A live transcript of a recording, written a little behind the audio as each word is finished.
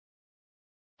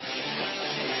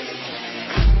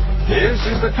This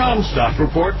is the Comstock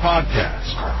Report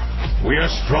podcast. We are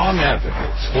strong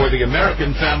advocates for the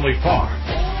American family farm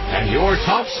and your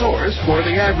top source for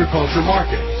the agriculture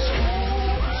markets.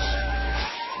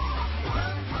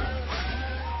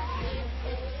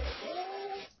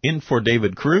 In for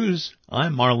David Cruz,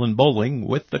 I'm Marlon Bowling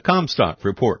with the Comstock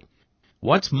Report.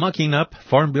 What's mucking up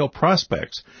Farm Bill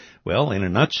prospects? Well, in a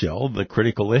nutshell, the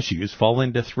critical issues fall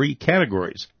into three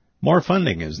categories. More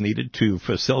funding is needed to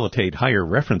facilitate higher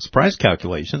reference price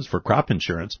calculations for crop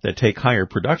insurance that take higher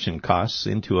production costs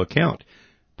into account.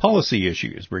 Policy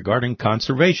issues regarding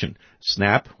conservation,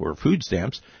 SNAP or food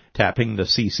stamps, tapping the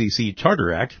CCC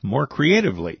Charter Act more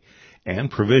creatively,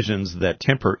 and provisions that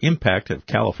temper impact of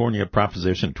California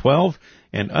Proposition 12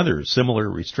 and other similar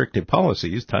restrictive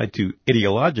policies tied to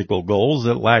ideological goals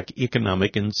that lack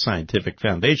economic and scientific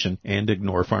foundation and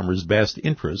ignore farmers' best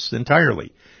interests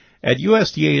entirely. At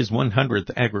USDA's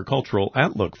 100th Agricultural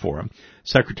Outlook Forum,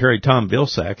 Secretary Tom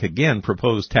Vilsack again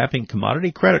proposed tapping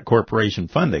Commodity Credit Corporation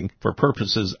funding for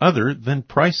purposes other than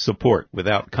price support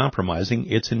without compromising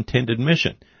its intended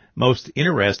mission. Most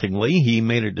interestingly, he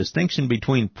made a distinction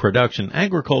between production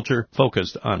agriculture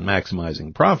focused on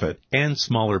maximizing profit and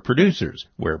smaller producers,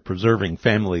 where preserving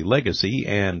family legacy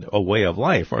and a way of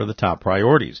life are the top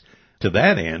priorities. To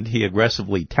that end, he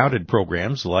aggressively touted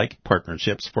programs like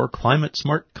Partnerships for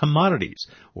Climate-Smart Commodities,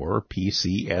 or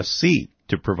PCSC,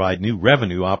 to provide new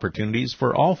revenue opportunities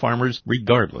for all farmers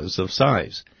regardless of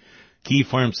size. Key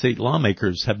farm state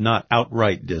lawmakers have not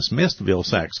outright dismissed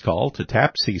Vilsack's call to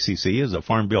tap CCC as a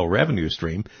Farm Bill revenue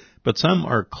stream, but some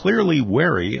are clearly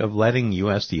wary of letting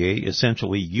USDA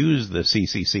essentially use the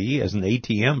CCC as an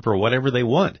ATM for whatever they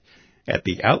want. At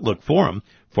the Outlook Forum,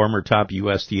 former top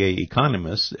USDA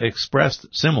economists expressed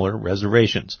similar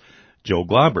reservations. Joe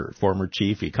Glauber, former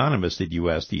chief economist at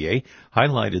USDA,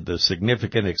 highlighted the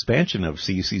significant expansion of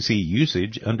CCC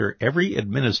usage under every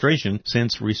administration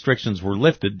since restrictions were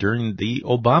lifted during the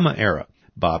Obama era.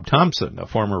 Bob Thompson, a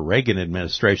former Reagan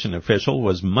administration official,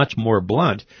 was much more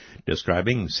blunt,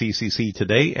 describing CCC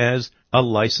today as a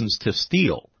license to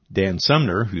steal. Dan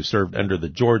Sumner, who served under the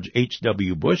George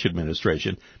H.W. Bush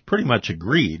administration, pretty much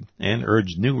agreed and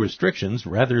urged new restrictions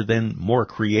rather than more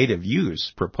creative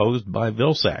use proposed by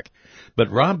Vilsack. But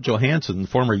Rob Johansson,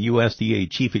 former USDA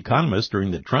chief economist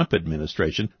during the Trump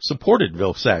administration, supported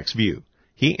Vilsack's view.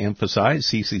 He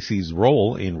emphasized CCC's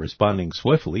role in responding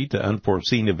swiftly to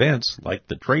unforeseen events like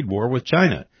the trade war with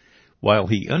China. While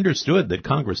he understood that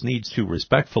Congress needs to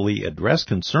respectfully address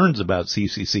concerns about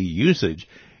CCC usage,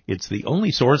 it's the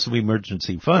only source of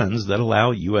emergency funds that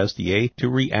allow USDA to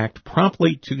react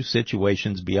promptly to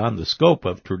situations beyond the scope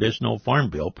of traditional Farm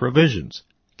Bill provisions.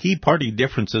 Key party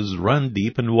differences run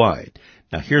deep and wide.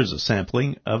 Now here's a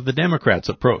sampling of the Democrats'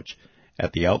 approach.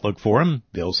 At the Outlook Forum,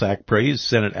 Vilsack praised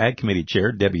Senate Ag Committee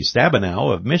Chair Debbie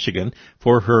Stabenow of Michigan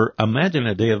for her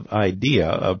imaginative idea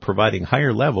of providing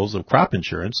higher levels of crop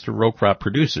insurance to row crop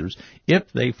producers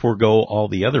if they forego all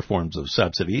the other forms of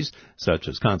subsidies, such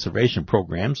as conservation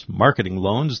programs, marketing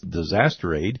loans,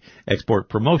 disaster aid, export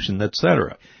promotion,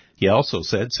 etc. He also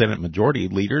said Senate Majority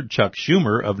Leader Chuck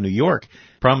Schumer of New York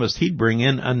promised he'd bring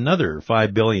in another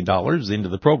 $5 billion into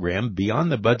the program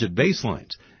beyond the budget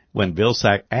baselines. When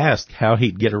Vilsack asked how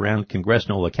he'd get around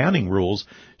congressional accounting rules,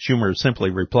 Schumer simply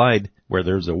replied, "Where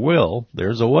there's a will,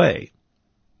 there's a way."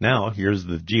 Now, here's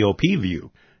the GOP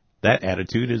view. That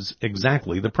attitude is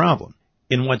exactly the problem.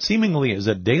 In what seemingly is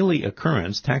a daily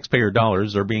occurrence, taxpayer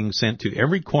dollars are being sent to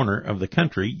every corner of the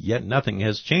country, yet nothing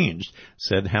has changed,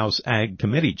 said House Ag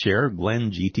Committee Chair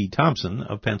Glenn G.T. Thompson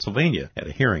of Pennsylvania at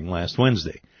a hearing last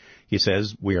Wednesday. He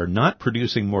says, "We are not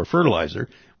producing more fertilizer.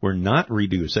 We're not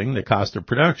reducing the cost of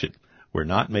production. We're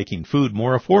not making food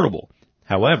more affordable.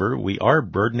 However, we are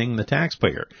burdening the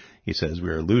taxpayer." He says we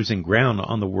are losing ground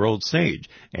on the world stage,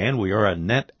 and we are a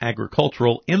net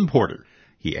agricultural importer.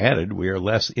 He added we are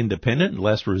less independent,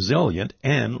 less resilient,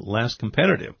 and less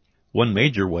competitive. One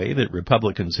major way that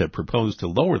Republicans have proposed to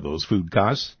lower those food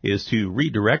costs is to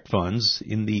redirect funds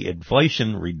in the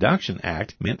Inflation Reduction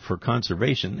Act meant for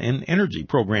conservation and energy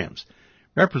programs.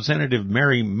 Representative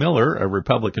Mary Miller, a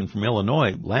Republican from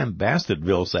Illinois, lambasted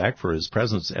Vilsack for his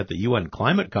presence at the UN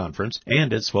Climate Conference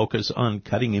and its focus on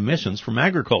cutting emissions from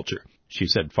agriculture. She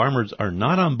said farmers are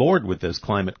not on board with this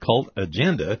climate cult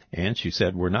agenda, and she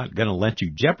said we're not going to let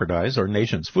you jeopardize our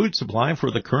nation's food supply for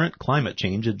the current climate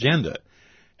change agenda.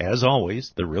 As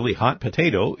always, the really hot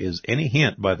potato is any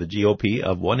hint by the GOP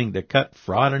of wanting to cut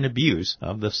fraud and abuse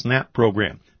of the SNAP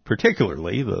program,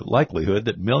 particularly the likelihood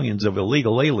that millions of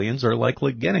illegal aliens are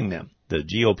likely getting them. The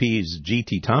GOP's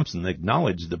G.T. Thompson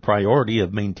acknowledged the priority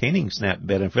of maintaining SNAP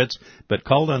benefits, but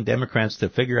called on Democrats to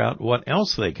figure out what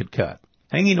else they could cut.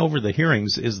 Hanging over the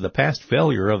hearings is the past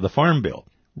failure of the Farm Bill.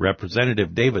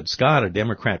 Representative David Scott, a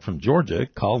Democrat from Georgia,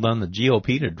 called on the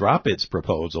GOP to drop its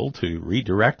proposal to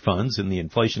redirect funds in the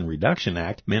Inflation Reduction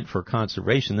Act meant for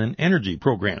conservation and energy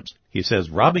programs. He says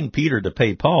robbing Peter to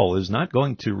pay Paul is not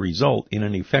going to result in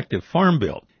an effective farm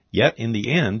bill. Yet, in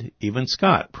the end, even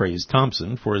Scott praised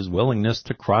Thompson for his willingness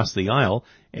to cross the aisle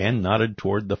and nodded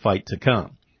toward the fight to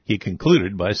come. He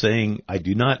concluded by saying, "I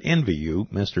do not envy you,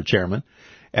 Mr. Chairman.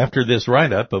 After this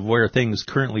write-up of where things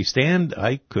currently stand,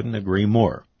 I couldn't agree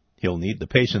more. He'll need the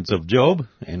patience of Job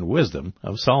and wisdom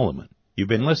of Solomon." You've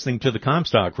been listening to the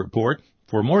Comstock Report.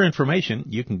 For more information,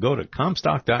 you can go to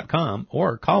Comstock.com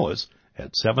or call us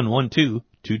at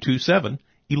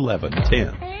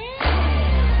 712-227-1110.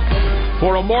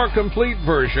 For a more complete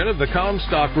version of the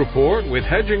Comstock Report with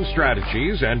hedging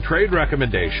strategies and trade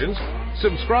recommendations,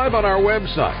 subscribe on our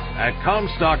website at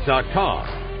Comstock.com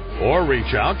or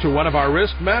reach out to one of our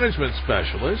risk management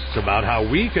specialists about how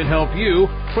we can help you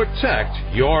protect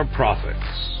your profits.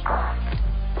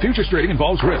 Futures trading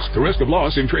involves risk. The risk of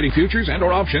loss in trading futures and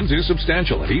or options is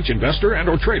substantial, and each investor and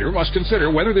or trader must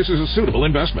consider whether this is a suitable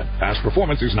investment. Past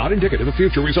performance is not indicative of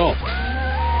future results.